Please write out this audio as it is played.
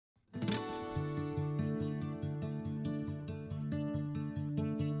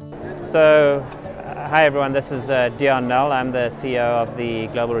Hi everyone, this is Dion Null. I'm the CEO of the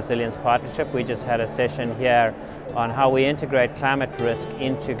Global Resilience Partnership. We just had a session here on how we integrate climate risk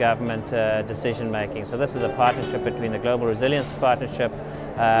into government decision making. So this is a partnership between the Global Resilience Partnership,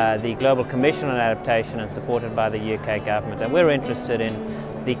 the Global Commission on Adaptation, and supported by the UK government. And we're interested in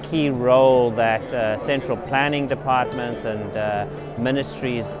the key role that central planning departments and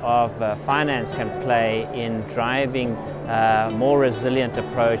ministries of finance can play in driving more resilient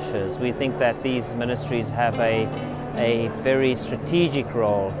approaches. We think that these ministries have a very strategic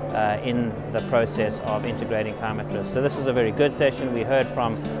role in the process of integrating climate risk. So this was a very good session. We heard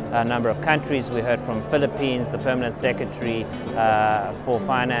from a number of countries. We heard from Philippines, the Permanent Secretary for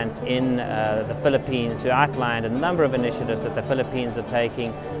Finance in the Philippines, who outlined a number of initiatives that the Philippines are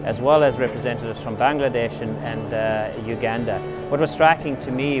taking, as well as representatives from Bangladesh and Uganda. What was striking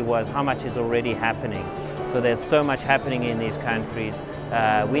to me was how much is already happening. So there's so much happening in these countries.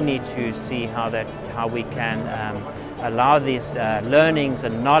 We need to see how we can allow these learnings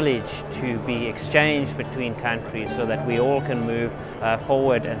and knowledge to be exchanged between countries so that we all can move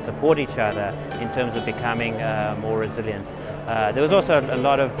forward and support each other in terms of becoming more resilient. There was also a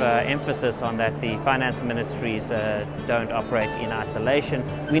lot of emphasis on that the finance ministries don't operate in isolation.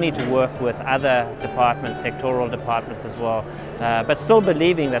 We need to work with other departments, sectoral departments as well, but still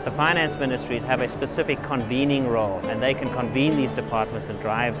believing that the finance ministries have a specific convening role, and they can convene these departments and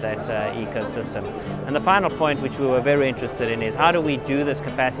drive that ecosystem. And the final point, which we were very interested in, is how do we do this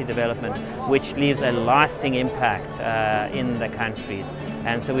capacity development which leaves a lasting impact in the countries.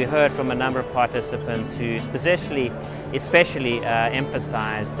 And so we heard from a number of participants who especially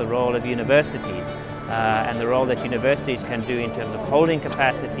emphasize the role of universities and the role that universities can do in terms of holding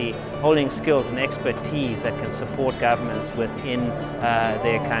capacity, holding skills and expertise that can support governments within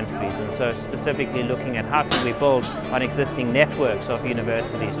their countries. And so specifically looking at how can we build on existing networks of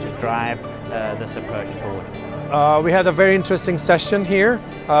universities to drive this approach forward. We had a very interesting session here,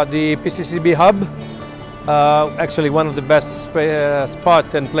 the PCCB Hub. Actually one of the best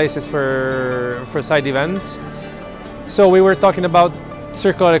spots and places for side events. So we were talking about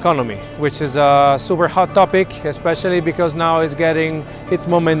circular economy, which is a super hot topic, especially because now it's getting its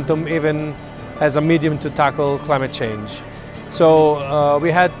momentum even as a medium to tackle climate change. So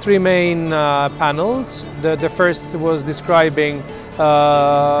we had three main panels. The first was describing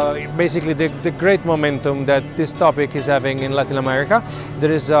basically the great momentum that this topic is having in Latin America.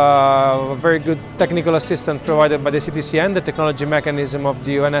 There is a very good technical assistance provided by the CTCN, the technology mechanism of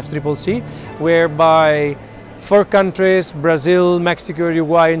the UNFCCC, whereby 4 countries, Brazil, Mexico,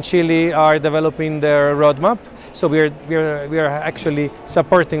 Uruguay and Chile, are developing their roadmap. So we are actually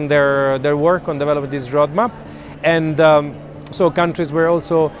supporting their work on developing this roadmap. And so countries were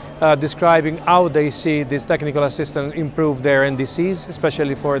also describing how they see this technical assistance improve their NDCs,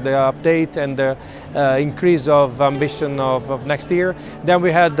 especially for the update and the increase of ambition of next year. Then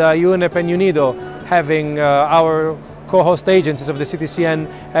we had UNEP and UNIDO having our co-host agencies of the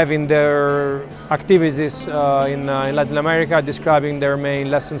CTCN having their activities in Latin America, describing their main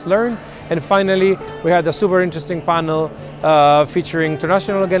lessons learned. And finally, we had a super interesting panel featuring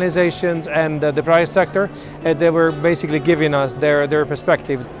international organizations and the private sector. They were basically giving us their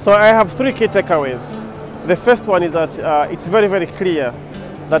perspective. So I have 3 key takeaways. The first one is that it's very, very clear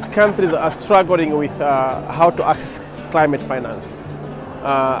that countries are struggling with how to access climate finance,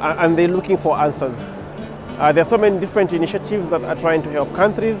 and they're looking for answers. There are so many different initiatives that are trying to help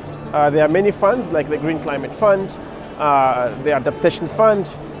countries. There are many funds like the Green Climate Fund, the Adaptation Fund,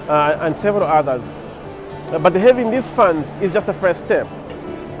 and several others. But having these funds is just the first step.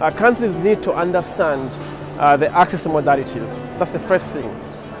 Countries need to understand the access modalities. That's the first thing.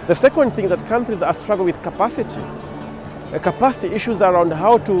 The second thing is that countries are struggling with capacity. Capacity issues around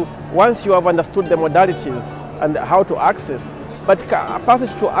how to, once you have understood the modalities and how to access, but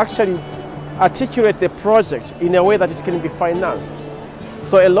capacity to actually articulate the project in a way that it can be financed.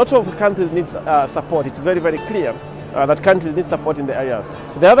 So a lot of countries need support. It's very, very clear that countries need support in the area.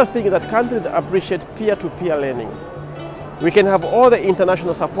 The other thing is that countries appreciate peer-to-peer learning. We can have all the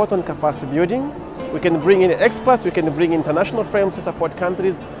international support on capacity building. We can bring in experts, we can bring international firms to support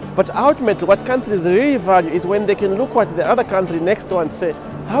countries. But ultimately, what countries really value is when they can look at the other country next door and say,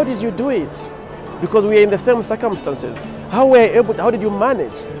 how did you do it? Because we are in the same circumstances. How did you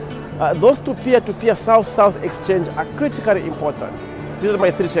manage? Those two peer-to-peer South-South exchange are critically important. These are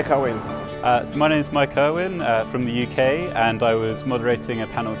my 3 takeaways. So my name is Mike Irwin from the UK, and I was moderating a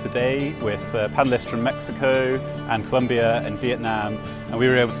panel today with panellists from Mexico and Colombia and Vietnam, and we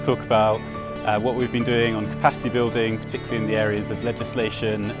were able to talk about what we've been doing on capacity building, particularly in the areas of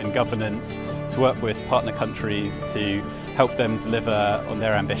legislation and governance, to work with partner countries to help them deliver on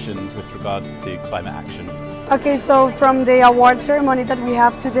their ambitions with regards to climate action. Okay, so from the award ceremony that we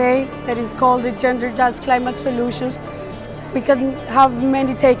have today, that is called the Gender Just Climate Solutions, we can have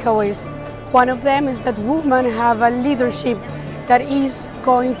many takeaways. One of them is that women have a leadership that is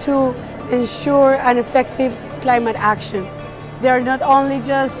going to ensure an effective climate action. They are not only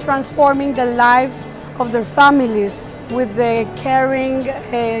just transforming the lives of their families with the caring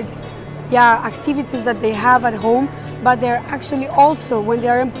activities that they have at home, but they're actually also, when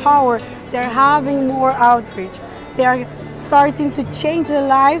they're empowered, they're having more outreach. They are starting to change the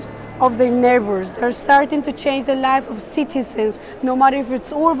lives of their neighbors. They're starting to change the life of citizens, no matter if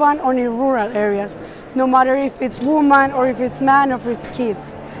it's urban or in rural areas, no matter if it's woman or if it's man or if it's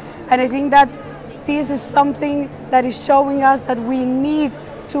kids. And I think that this is something that is showing us that we need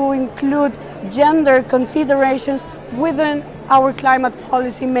to include gender considerations within our climate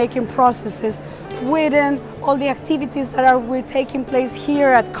policy making processes, within all the activities that are taking place here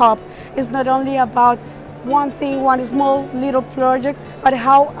at COP. It's not only about one thing, one small little project, but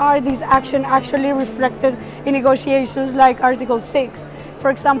how are these actions actually reflected in negotiations like Article 6, for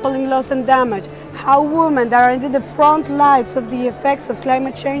example, in loss and damage, how women that are in the front lines of the effects of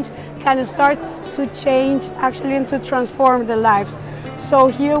climate change can start to change actually and to transform their lives. So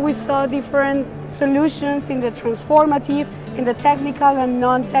here we saw different solutions in the transformative, in the technical and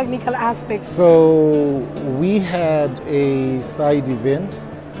non-technical aspects. So we had a side event,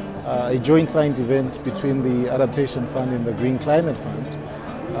 a joint side event between the Adaptation Fund and the Green Climate Fund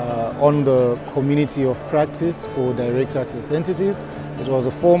on the community of practice for direct access entities. It was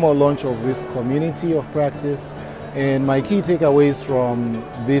a formal launch of this community of practice, and my key takeaways from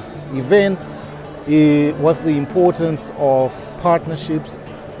this event was the importance of partnerships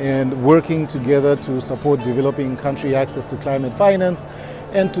and working together to support developing country access to climate finance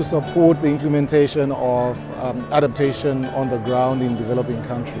and to support the implementation of adaptation on the ground in developing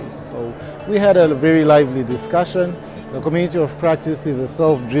countries. So we had a very lively discussion. The community of practice is a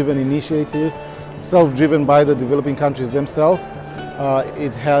self-driven initiative, self-driven by the developing countries themselves.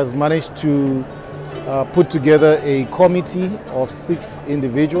 It has managed to put together a committee of 6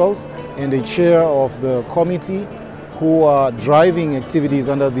 individuals and a chair of the committee who are driving activities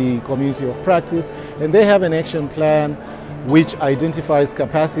under the community of practice, and they have an action plan which identifies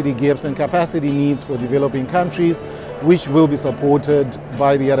capacity gaps and capacity needs for developing countries, which will be supported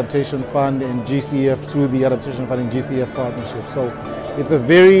by the Adaptation Fund and GCF through the Adaptation Fund and GCF partnership. So it's a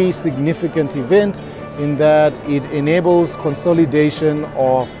very significant event in that it enables consolidation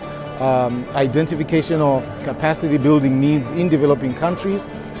of identification of capacity building needs in developing countries,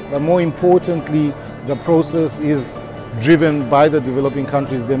 but more importantly, the process is driven by the developing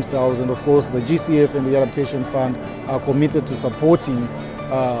countries themselves, and of course the GCF and the Adaptation Fund are committed to supporting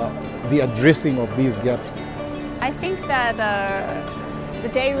the addressing of these gaps. I think that the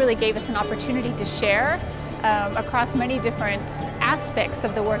day really gave us an opportunity to share across many different aspects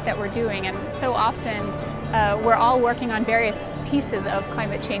of the work that we're doing, and so often we're all working on various pieces of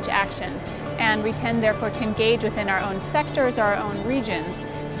climate change action, and we tend therefore to engage within our own sectors, our own regions.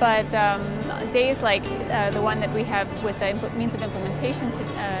 But days like the one that we have with the Means of Implementation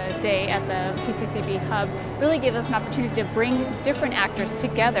Day at the PCCB Hub really give us an opportunity to bring different actors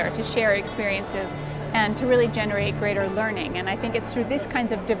together to share experiences and to really generate greater learning. And I think it's through these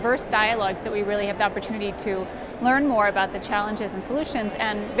kinds of diverse dialogues that we really have the opportunity to learn more about the challenges and solutions,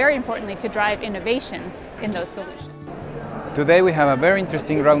 and very importantly to drive innovation in those solutions. Today we have a very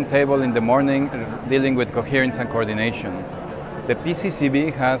interesting roundtable in the morning dealing with coherence and coordination. The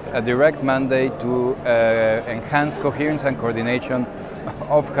PCCB has a direct mandate to enhance coherence and coordination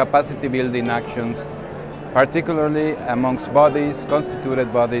of capacity building actions, particularly amongst bodies,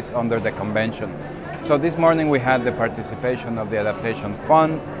 constituted bodies under the Convention. So this morning we had the participation of the Adaptation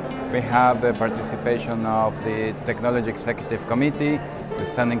Fund, we have the participation of the Technology Executive Committee, the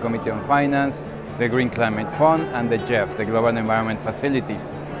Standing Committee on Finance, the Green Climate Fund, and the GEF, the Global Environment Facility.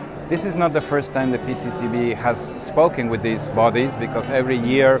 This is not the first time the PCCB has spoken with these bodies, because every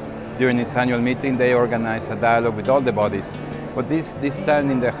year during its annual meeting they organize a dialogue with all the bodies. But this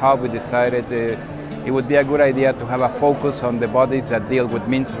time in the hub we decided it would be a good idea to have a focus on the bodies that deal with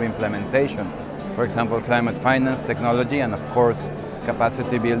means of implementation. For example, climate finance, technology, and of course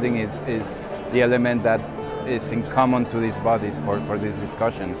capacity building is the element that is in common to these bodies for this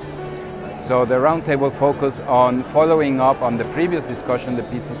discussion. So the roundtable focused on following up on the previous discussion the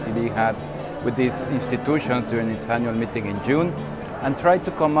PCCB had with these institutions during its annual meeting in June, and tried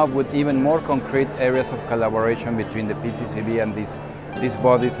to come up with even more concrete areas of collaboration between the PCCB and these these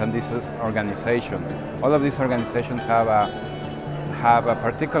bodies and these organizations. All of these organizations have a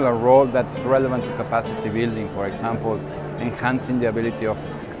particular role that's relevant to capacity building, for example, enhancing the ability of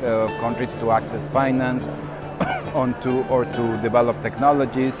countries to access finance or to develop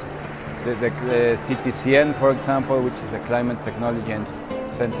technologies. The CTCN, for example, which is a climate technology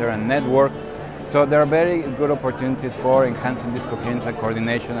center and network. So there are very good opportunities for enhancing this coherence and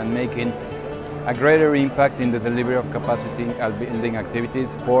coordination and making a greater impact in the delivery of capacity building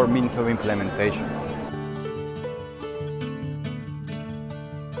activities for means of implementation.